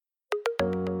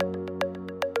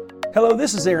Hello,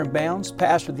 this is Aaron Bounds,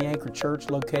 pastor of the Anchor Church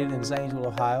located in Zanesville,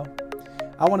 Ohio.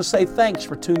 I want to say thanks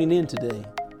for tuning in today.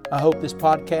 I hope this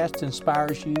podcast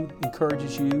inspires you,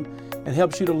 encourages you, and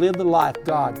helps you to live the life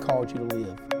God called you to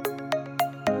live.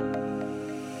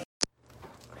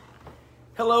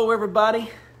 Hello, everybody.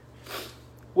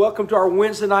 Welcome to our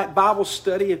Wednesday night Bible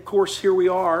study. Of course, here we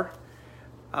are.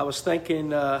 I was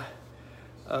thinking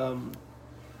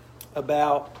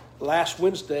about last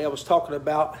Wednesday. I was talking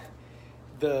about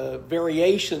the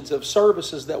variations of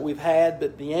services that we've had,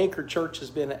 but the Anchor Church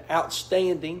has been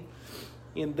outstanding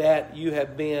in that you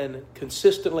have been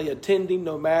consistently attending,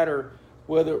 no matter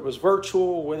whether it was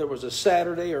virtual, whether it was a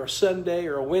Saturday or a Sunday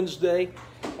or a Wednesday,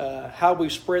 how we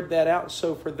spread that out.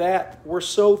 So for that, we're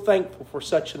so thankful for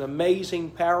such an amazing,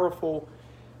 powerful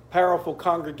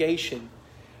congregation.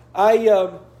 I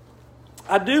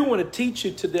do want to teach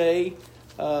you today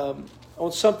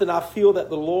on something I feel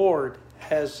that the Lord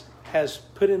has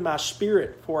put in my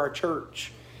spirit for our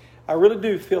church. I really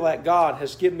do feel like God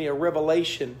has given me a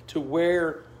revelation to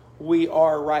where we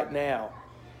are right now.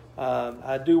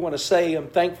 I do want to say I'm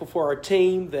thankful for our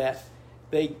team that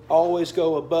they always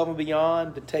go above and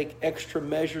beyond to take extra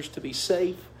measures to be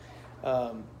safe.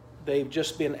 They've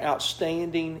just been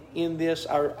outstanding in this.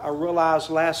 I realized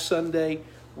last Sunday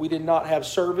we did not have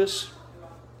service.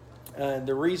 And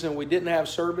the reason we didn't have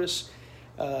service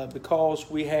because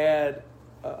we had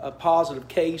a positive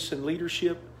case in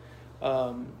leadership,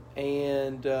 and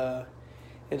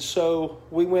so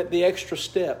we went the extra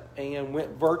step and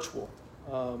went virtual,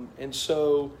 and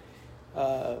so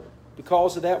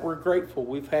because of that, we're grateful.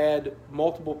 We've had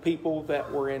multiple people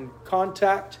that were in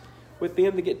contact with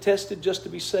them to get tested just to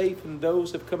be safe, and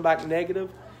those have come back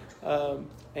negative.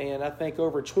 And I think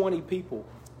over 20 people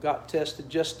got tested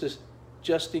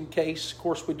just in case. Of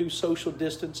course, we do social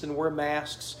distance and wear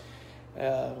masks.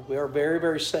 We are very,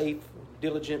 very safe,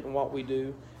 diligent in what we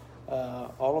do.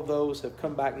 All of those have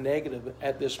come back negative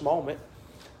at this moment,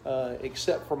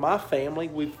 except for my family.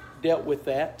 We've dealt with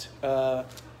that. But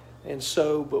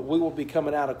we will be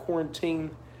coming out of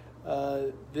quarantine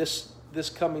this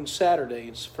coming Saturday.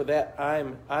 And for that,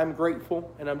 I'm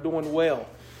grateful and I'm doing well.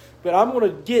 But I'm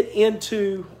going to get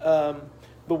into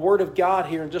the Word of God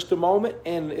here in just a moment.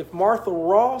 And if Martha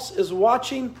Ross is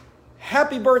watching,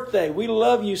 happy birthday. We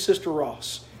love you, Sister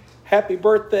Ross. Happy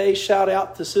birthday. Shout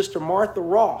out to Sister Martha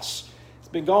Ross. It's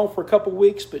been gone for a couple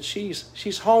weeks, but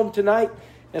she's home tonight.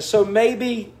 And so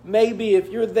maybe if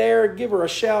you're there, give her a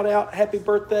shout out. Happy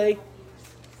birthday.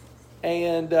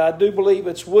 And I do believe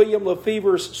it's William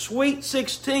Lefever's sweet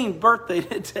 16th birthday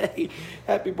today.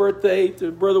 Happy birthday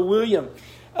to Brother William.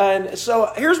 And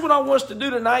so here's what I want us to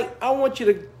do tonight. I want you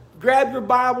to grab your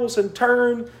Bibles and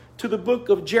turn to the book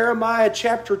of Jeremiah,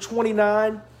 chapter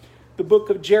 29. The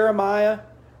book of Jeremiah,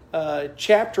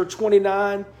 chapter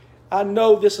 29. I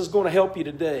know this is going to help you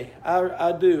today.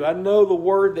 I do. I know the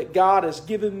word that God has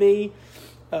given me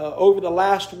over the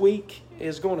last week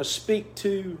is going to speak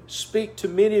to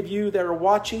many of you that are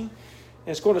watching. And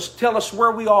it's going to tell us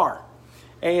where we are.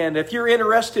 And if you're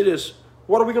interested as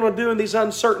what are we going to do in these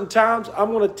uncertain times,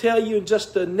 I'm going to tell you in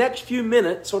just the next few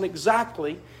minutes on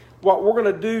exactly what we're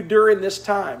going to do during this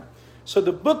time. So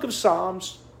the book of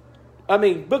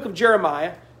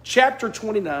Jeremiah, chapter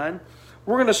 29,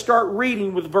 we're going to start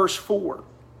reading with verse 4.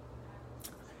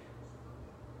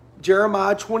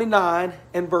 Jeremiah 29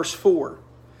 and verse 4.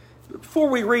 Before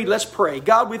we read, let's pray.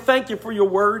 God, we thank you for your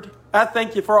word. I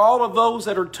thank you for all of those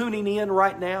that are tuning in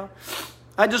right now.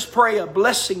 I just pray a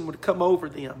blessing would come over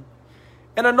them.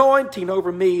 An anointing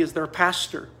over me as their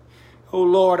pastor. Oh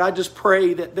Lord, I just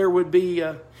pray that there would be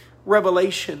a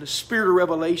revelation, a spirit of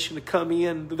revelation to come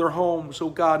into their homes, oh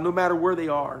God, no matter where they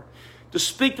are, to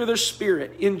speak to their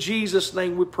spirit. In Jesus'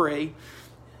 name we pray.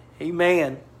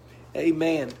 Amen.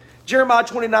 Amen. Jeremiah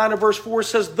 29 and verse 4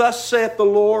 says, Thus saith the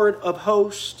Lord of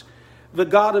hosts, the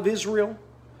God of Israel,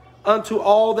 unto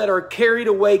all that are carried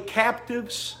away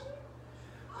captives,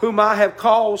 whom I have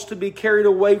caused to be carried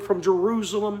away from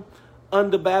Jerusalem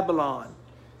unto Babylon.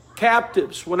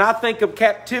 Captives. When I think of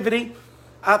captivity,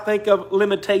 I think of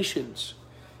limitations.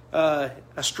 A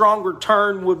stronger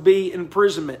term would be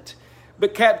imprisonment.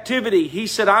 But captivity, he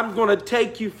said, I'm going to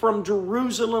take you from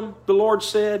Jerusalem. The Lord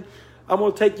said, I'm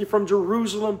going to take you from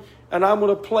Jerusalem and I'm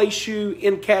going to place you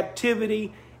in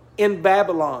captivity in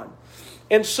Babylon.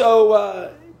 And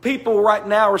so people right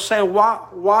now are saying,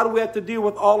 why do we have to deal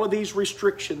with all of these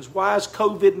restrictions? Why is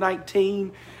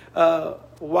COVID-19?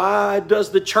 Why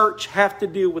does the church have to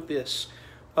deal with this?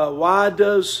 Why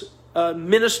does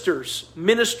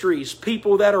ministries,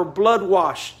 people that are blood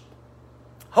washed,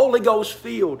 Holy Ghost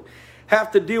filled,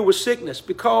 have to deal with sickness?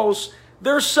 Because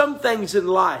there's some things in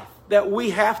life that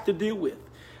we have to deal with.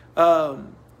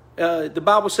 The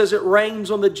Bible says it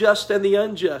rains on the just and the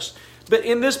unjust. But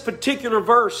in this particular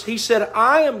verse, he said,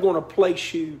 I am going to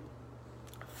place you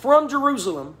from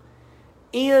Jerusalem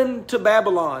into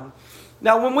Babylon.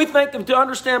 Now, when we think to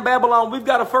understand Babylon, we've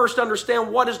got to first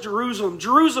understand what is Jerusalem.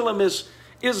 Jerusalem is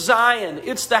Zion.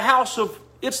 It's the house of,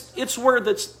 it's where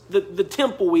the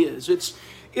temple is. It's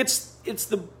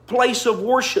the place of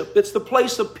worship. It's the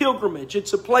place of pilgrimage.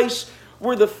 It's a place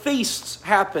where the feasts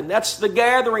happen. That's the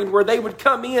gathering where they would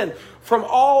come in from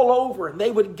all over, and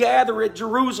they would gather at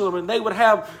Jerusalem, and they would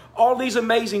have all these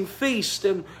amazing feasts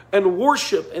and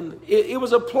worship. And it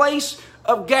was a place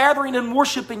of gathering and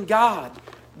worshiping God.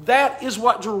 That is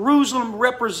what Jerusalem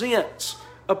represents,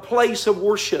 a place of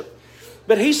worship.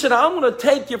 But he said, I'm going to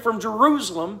take you from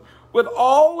Jerusalem with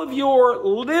all of your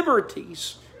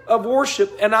liberties of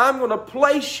worship, and I'm going to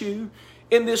place you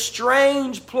in this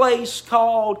strange place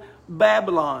called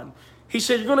Babylon. He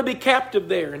said, you're going to be captive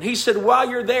there. And he said, while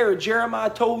you're there, Jeremiah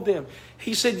told them,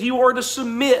 he said, you are to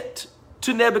submit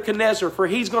to Nebuchadnezzar, for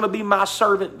he's going to be my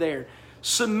servant there.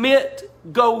 Submit,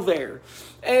 go there.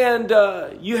 And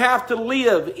you have to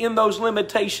live in those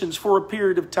limitations for a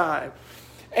period of time.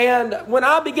 And when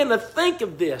I begin to think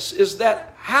of this, is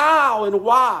that how and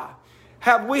why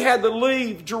have we had to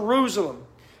leave Jerusalem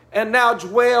and now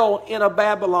dwell in a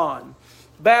Babylon?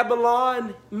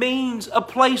 Babylon means a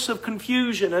place of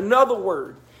confusion. Another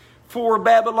word for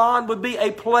Babylon would be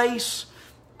a place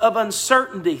of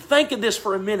uncertainty. Think of this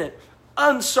for a minute.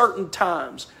 Uncertain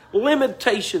times,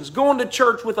 limitations, going to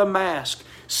church with a mask,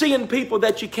 seeing people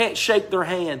that you can't shake their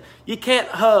hand, you can't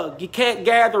hug, you can't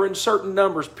gather in certain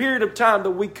numbers. Period of time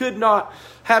that we could not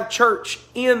have church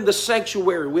in the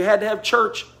sanctuary. We had to have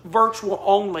church virtual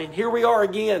only. And here we are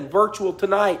again, virtual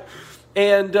tonight.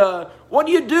 And what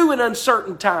do you do in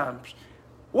uncertain times?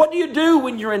 What do you do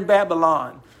when you're in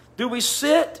Babylon? Do we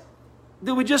sit?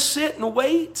 Do we just sit and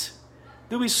wait?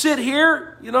 Do we sit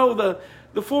here? You know,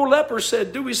 the four lepers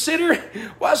said, do we sit here?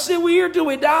 Why sit we here till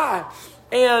we die?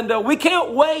 And we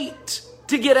can't wait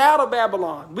to get out of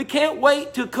Babylon. We can't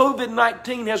wait till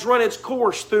COVID-19 has run its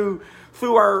course through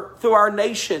our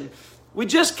nation. We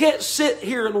just can't sit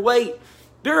here and wait.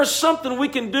 There is something we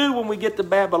can do when we get to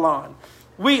Babylon.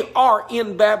 We are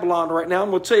in Babylon right now.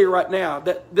 I'm going to tell you right now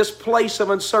that this place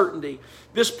of uncertainty,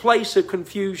 this place of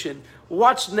confusion.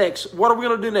 Watch next. What are we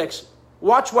going to do next?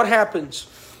 Watch what happens.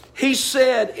 He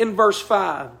said in verse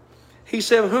 5, he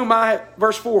said,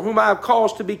 verse 4, whom I have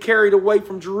caused to be carried away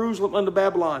from Jerusalem unto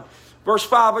Babylon. Verse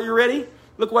 5, are you ready?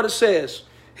 Look what it says.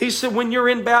 He said, when you're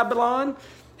in Babylon,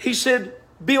 he said,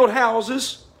 build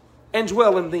houses and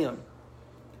dwell in them.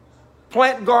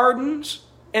 Plant gardens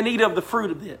and eat of the fruit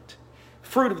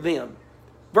of them.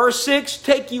 Verse 6,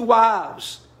 take ye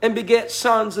wives and beget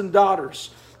sons and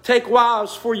daughters. Take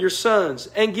wives for your sons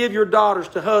and give your daughters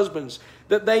to husbands,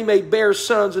 that they may bear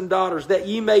sons and daughters, that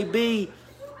ye may be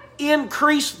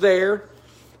increased there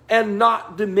and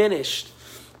not diminished.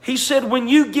 He said, when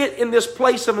you get in this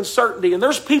place of uncertainty, and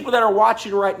there's people that are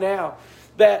watching right now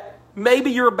that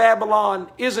maybe your Babylon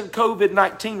isn't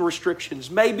COVID-19 restrictions.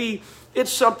 Maybe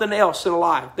it's something else in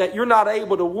life that you're not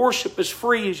able to worship as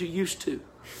free as you used to.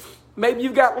 Maybe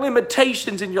you've got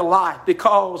limitations in your life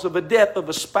because of a death of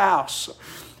a spouse,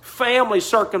 family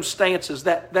circumstances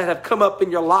that have come up in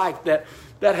your life that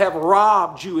have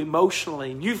robbed you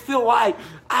emotionally. And you feel like,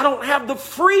 I don't have the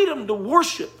freedom to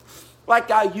worship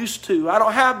like I used to. I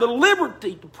don't have the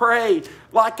liberty to pray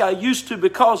like I used to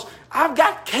because I've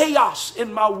got chaos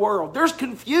in my world. There's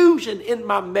confusion in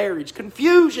my marriage,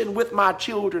 confusion with my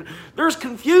children. There's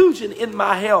confusion in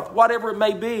my health, whatever it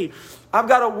may be. I've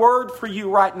got a word for you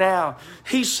right now.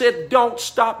 He said, don't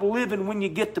stop living when you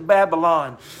get to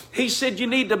Babylon. He said, you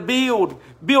need to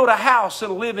build a house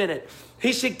and live in it.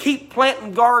 He said, keep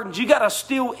planting gardens. You got to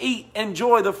still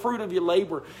enjoy the fruit of your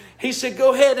labor. He said,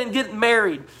 go ahead and get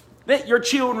married. Let your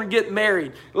children get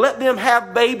married. Let them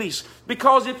have babies.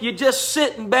 Because if you just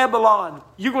sit in Babylon,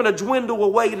 you're going to dwindle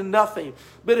away to nothing.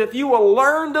 But if you will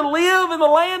learn to live in the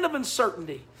land of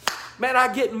uncertainty, man,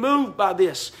 I get moved by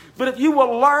this. But if you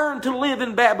will learn to live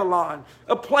in Babylon,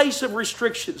 a place of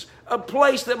restrictions, a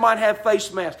place that might have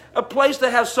face masks, a place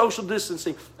that has social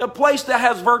distancing, a place that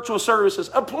has virtual services,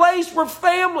 a place where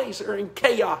families are in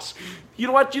chaos, you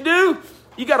know what you do?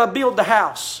 You got to build the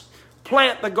house,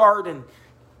 plant the garden,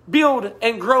 build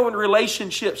and grow in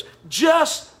relationships.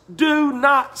 Just do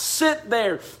not sit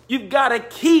there. You've got to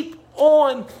keep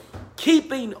on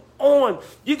keeping on.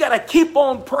 You got to keep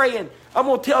on praying. I'm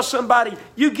going to tell somebody,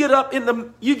 you get up in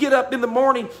the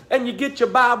morning and you get your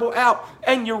Bible out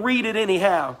and you read it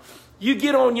anyhow. you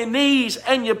get on your knees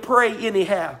and you pray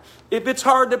anyhow. If it's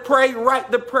hard to pray,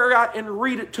 write the prayer out and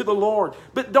read it to the Lord.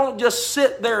 But don't just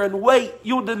sit there and wait.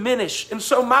 You'll diminish. And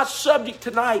so my subject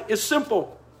tonight is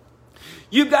simple.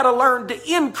 You've got to learn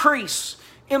to increase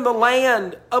in the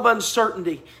land of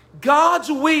uncertainty.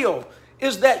 God's will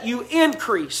is that you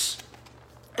increase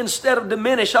instead of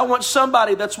diminish. I want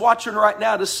somebody that's watching right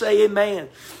now to say amen.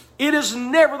 It is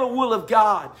never the will of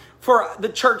God for the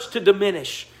church to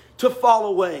diminish, to fall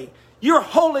away. You're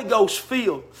Holy Ghost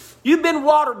filled. You've been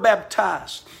water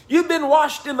baptized. You've been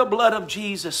washed in the blood of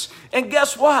Jesus. And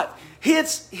guess what?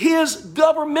 His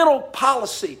governmental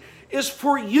policy is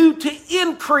for you to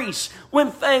increase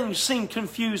when things seem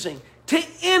confusing, to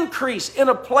increase in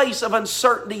a place of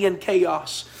uncertainty and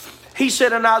chaos. He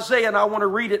said in Isaiah, and I want to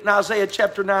read it in Isaiah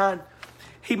chapter 9,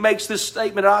 he makes this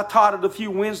statement. I taught it a few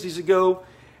Wednesdays ago,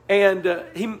 and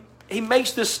he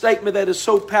makes this statement that is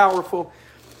so powerful,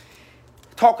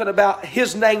 talking about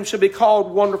his name should be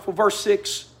called Wonderful. Verse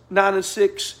 9 and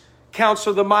 6,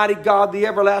 Counselor, the mighty God, the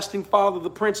everlasting Father, the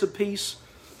Prince of Peace,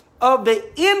 of the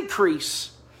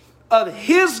increase of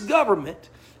his government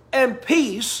and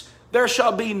peace there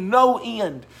shall be no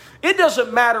end. It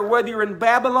doesn't matter whether you're in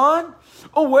Babylon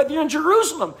or whether you're in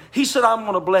Jerusalem. He said, I'm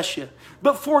going to bless you.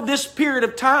 But for this period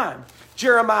of time,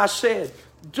 Jeremiah said,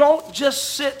 don't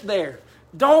just sit there.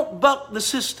 Don't buck the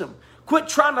system. Quit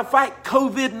trying to fight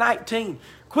COVID-19.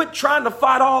 Quit trying to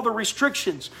fight all the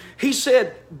restrictions. He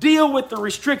said, deal with the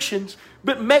restrictions,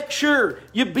 but make sure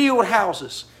you build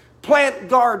houses, plant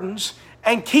gardens,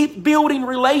 and keep building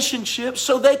relationships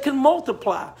so they can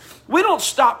multiply. We don't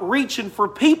stop reaching for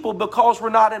people because we're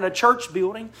not in a church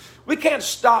building. We can't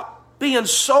stop being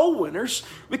soul winners.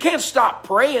 We can't stop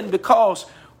praying because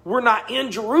we're not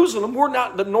in Jerusalem. We're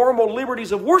not in the normal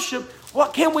liberties of worship.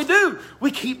 What can we do?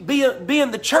 We keep being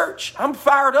the church. I'm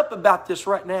fired up about this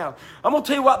right now. I'm going to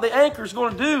tell you what the anchor is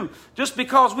going to do. Just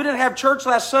because we didn't have church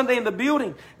last Sunday in the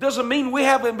building doesn't mean we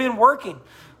haven't been working.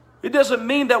 It doesn't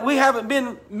mean that we haven't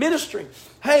been ministering.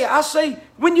 Hey, I say,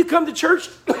 when you come to church,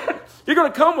 you're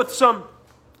going to come with some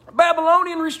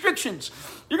Babylonian restrictions.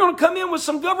 You're going to come in with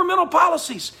some governmental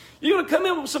policies. You're going to come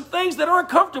in with some things that aren't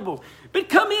comfortable. But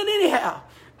come in anyhow.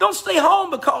 Don't stay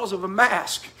home because of a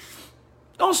mask.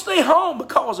 Don't stay home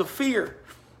because of fear.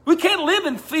 We can't live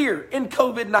in fear in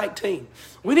COVID-19.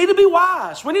 We need to be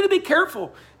wise. We need to be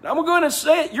careful. And I'm going to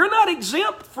say it. You're not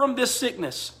exempt from this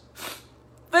sickness.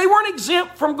 They weren't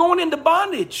exempt from going into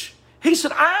bondage. He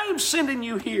said, I am sending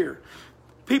you here.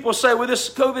 People say, well, this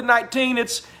COVID-19,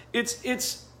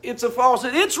 it's a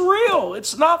falsehood. It's real.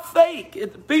 It's not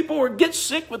fake. People get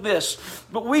sick with this.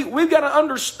 But we've got to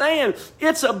understand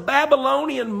it's a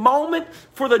Babylonian moment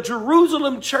for the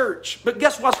Jerusalem church. But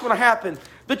guess what's going to happen?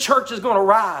 The church is going to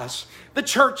rise. The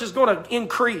church is going to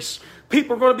increase.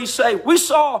 People are going to be saved. We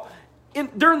saw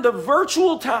during the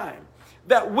virtual time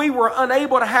that we were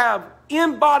unable to have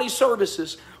in-body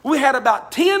services. We had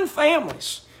about 10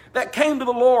 families that came to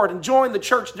the Lord and joined the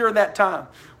church during that time.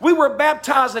 We were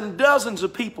baptizing dozens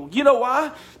of people. You know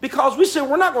why? Because we said,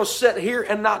 we're not going to sit here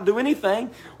and not do anything.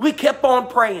 We kept on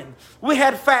praying. We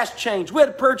had fast change. We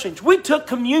had prayer change. We took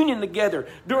communion together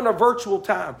during a virtual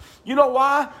time. You know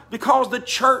why? Because the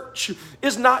church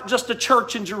is not just a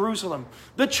church in Jerusalem.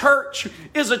 The church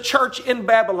is a church in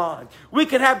Babylon. We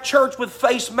can have church with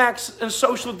face masks and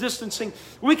social distancing.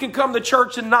 We can come to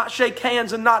church and not shake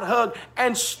hands and not hug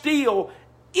and still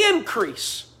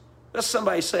increase. Let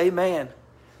somebody say amen.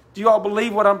 Do you all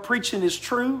believe what I'm preaching is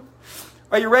true?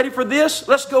 Are you ready for this?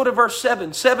 Let's go to verse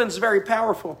 7. 7 is very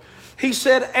powerful. He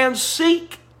said, and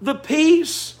seek the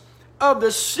peace of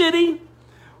the city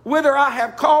whither I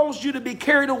have caused you to be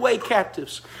carried away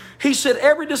captives. He said,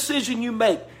 every decision you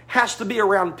make has to be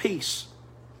around peace.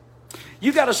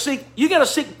 You got to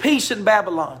seek peace in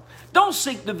Babylon. Don't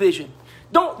seek division.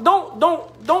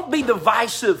 Don't be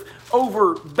divisive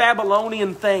over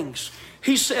Babylonian things.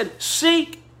 He said,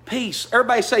 seek peace.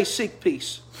 Everybody say seek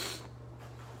peace.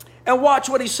 And watch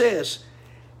what he says.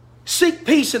 Seek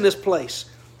peace in this place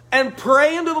and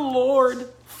pray unto the Lord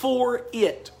for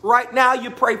it. Right now you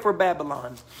pray for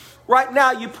Babylon. Right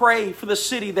now you pray for the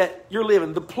city that you're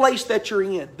living, the place that you're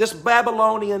in. This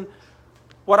Babylonian,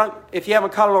 if you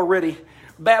haven't caught it already,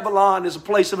 Babylon is a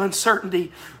place of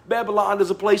uncertainty. Babylon is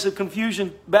a place of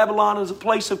confusion. Babylon is a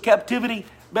place of captivity.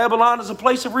 Babylon is a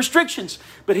place of restrictions.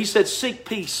 But he said, seek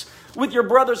peace. With your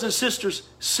brothers and sisters,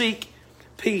 seek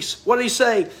peace. What did he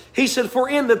say? He said, for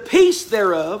in the peace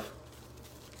thereof,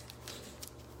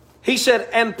 he said,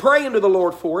 and pray unto the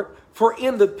Lord for it, for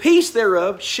in the peace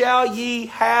thereof shall ye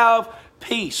have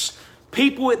peace.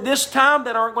 People at this time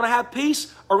that aren't going to have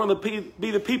peace are going to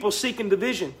be the people seeking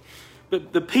division.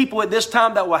 But the people at this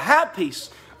time that will have peace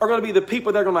are going to be the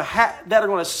people that are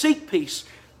going to seek peace.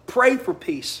 Pray for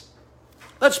peace.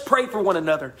 Let's pray for one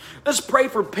another. Let's pray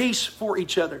for peace for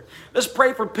each other. Let's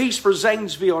pray for peace for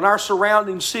Zanesville and our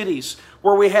surrounding cities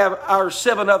where we have our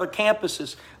 7 other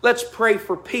campuses. Let's pray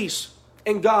for peace,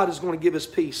 and God is going to give us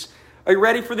peace. Are you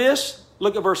ready for this?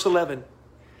 Look at verse 11.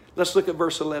 Let's look at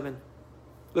verse 11.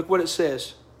 Look what it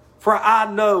says. For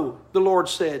I know, the Lord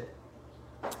said,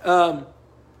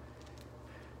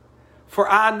 for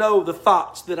I know the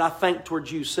thoughts that I think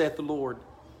towards you, saith the Lord.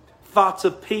 Thoughts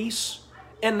of peace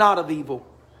and not of evil,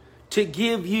 to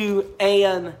give you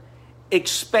an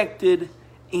expected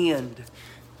end.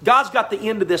 God's got the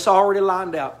end of this already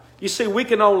lined out. You see, we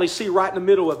can only see right in the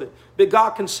middle of it, but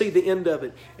God can see the end of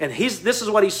it. And this is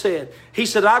what He said. He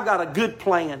said, I've got a good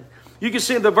plan. You can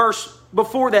see in the verse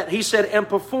before that, He said, and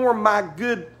perform my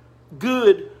good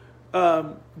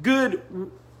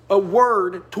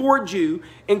word towards you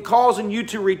in causing you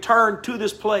to return to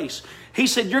this place. He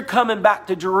said, you're coming back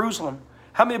to Jerusalem.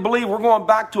 How many believe we're going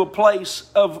back to a place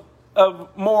of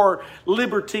more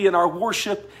liberty in our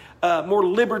worship, more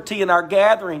liberty in our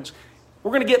gatherings?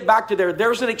 We're going to get back to there.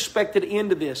 There's an expected end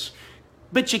to this.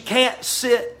 But you can't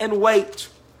sit and wait.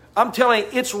 I'm telling you,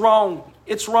 it's wrong.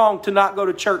 It's wrong to not go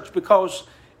to church because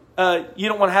you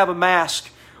don't want to have a mask.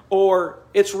 Or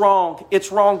it's wrong.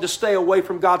 It's wrong to stay away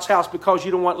from God's house because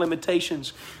you don't want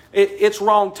limitations. It's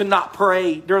wrong to not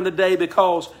pray during the day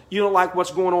because you don't like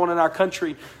what's going on in our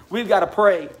country. We've got to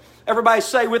pray. Everybody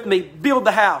say with me, build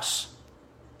the house.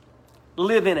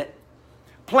 Live in it.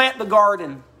 Plant the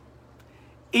garden.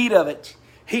 Eat of it.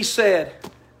 He said,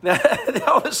 now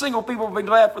all the single people will be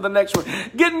glad for the next one.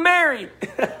 Get married.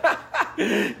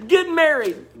 Get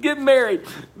married. Get married.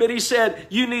 But he said,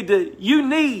 you need to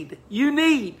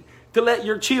let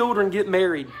your children get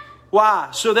married. Why?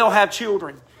 So they'll have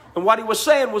children. And what he was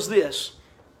saying was this.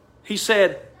 He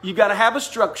said, you've got to have a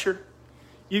structure.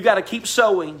 You've got to keep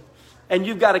sowing. And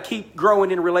you've got to keep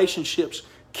growing in relationships.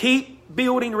 Keep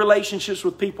building relationships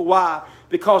with people. Why?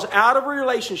 Because out of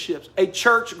relationships, a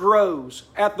church grows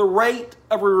at the rate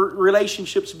of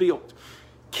relationships built.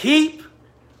 Keep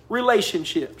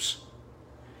relationships.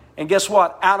 And guess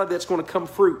what? Out of it's going to come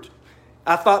fruit.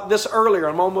 I thought this earlier.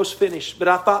 I'm almost finished. But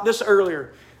I thought this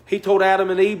earlier. He told Adam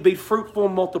and Eve, be fruitful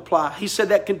and multiply. He said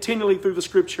that continually through the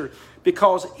scripture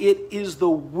because it is the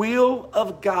will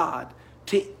of God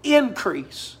to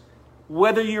increase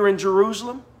whether you're in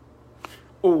Jerusalem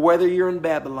or whether you're in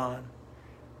Babylon.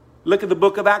 Look at the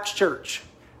book of Acts church.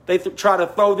 They try to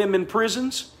throw them in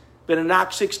prisons. But in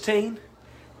Acts 16,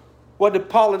 what did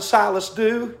Paul and Silas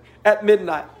do at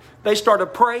midnight? They started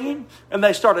praying and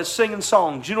they started singing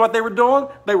songs. You know what they were doing?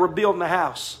 They were building a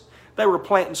house. They were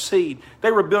planting seed.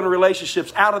 They were building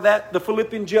relationships. Out of that, the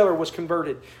Philippian jailer was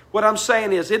converted. What I'm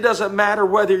saying is, it doesn't matter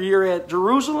whether you're at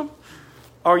Jerusalem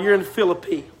or you're in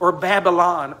Philippi or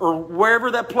Babylon or wherever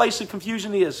that place of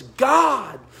confusion is.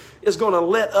 God is going to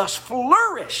let us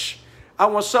flourish. I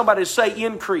want somebody to say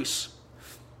increase.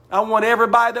 I want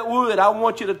everybody that would. I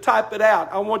want you to type it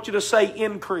out. I want you to say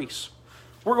increase.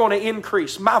 We're going to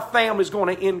increase. My family's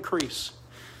going to increase.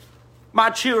 My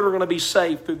children are going to be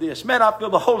saved through this. Man, I feel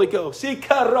the Holy Ghost. We're going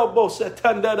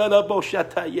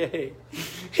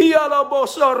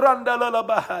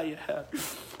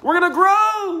to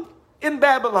grow in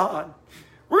Babylon.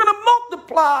 We're going to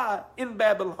multiply in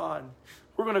Babylon.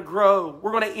 We're going to grow.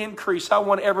 We're going to increase. I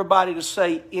want everybody to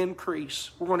say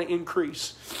increase. We're going to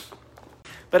increase.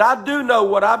 But I do know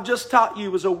what I've just taught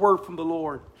you is a word from the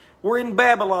Lord. We're in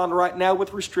Babylon right now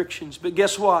with restrictions. But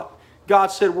guess what? God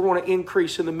said we're going to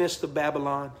increase in the midst of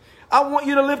Babylon. I want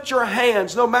you to lift your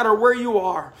hands no matter where you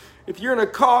are. If you're in a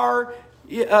car,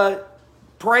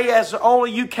 pray as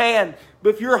only you can.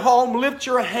 But if you're home, lift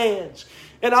your hands.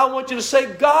 And I want you to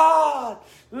say, God,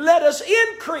 let us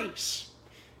increase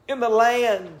in the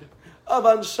land of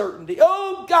uncertainty.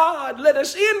 Oh God, let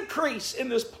us increase in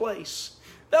this place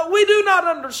that we do not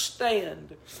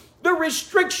understand. The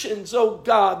restrictions, oh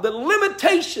God, the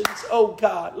limitations, oh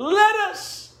God, let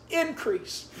us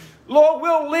increase. Lord,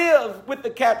 we'll live with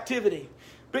the captivity.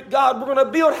 But God, we're going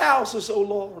to build houses, oh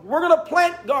Lord. We're going to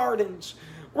plant gardens.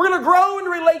 We're going to grow in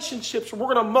relationships.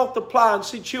 We're going to multiply and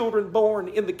see children born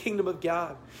in the kingdom of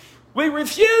God. We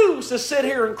refuse to sit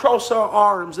here and cross our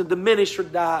arms and diminish or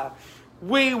die.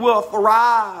 We will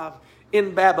thrive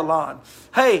in Babylon.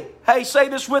 Hey, say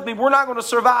this with me. We're not going to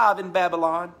survive in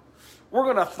Babylon. We're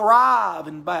going to thrive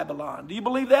in Babylon. Do you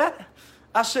believe that?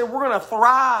 I said we're going to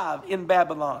thrive in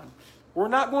Babylon. We're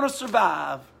not going to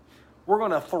survive. We're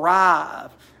going to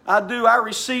thrive. I do. I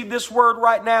receive this word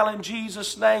right now in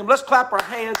Jesus' name. Let's clap our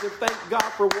hands and thank God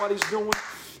for what He's doing.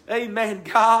 Amen.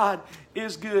 God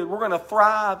is good. We're going to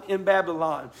thrive in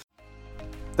Babylon.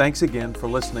 Thanks again for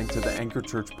listening to the Anchor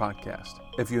Church podcast.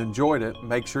 If you enjoyed it,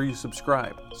 make sure you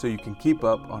subscribe so you can keep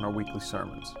up on our weekly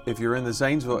sermons. If you're in the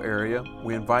Zanesville area,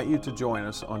 we invite you to join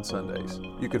us on Sundays.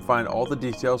 You can find all the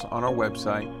details on our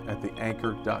website at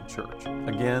theanchor.church.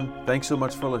 Again, thanks so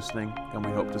much for listening, and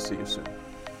we hope to see you soon.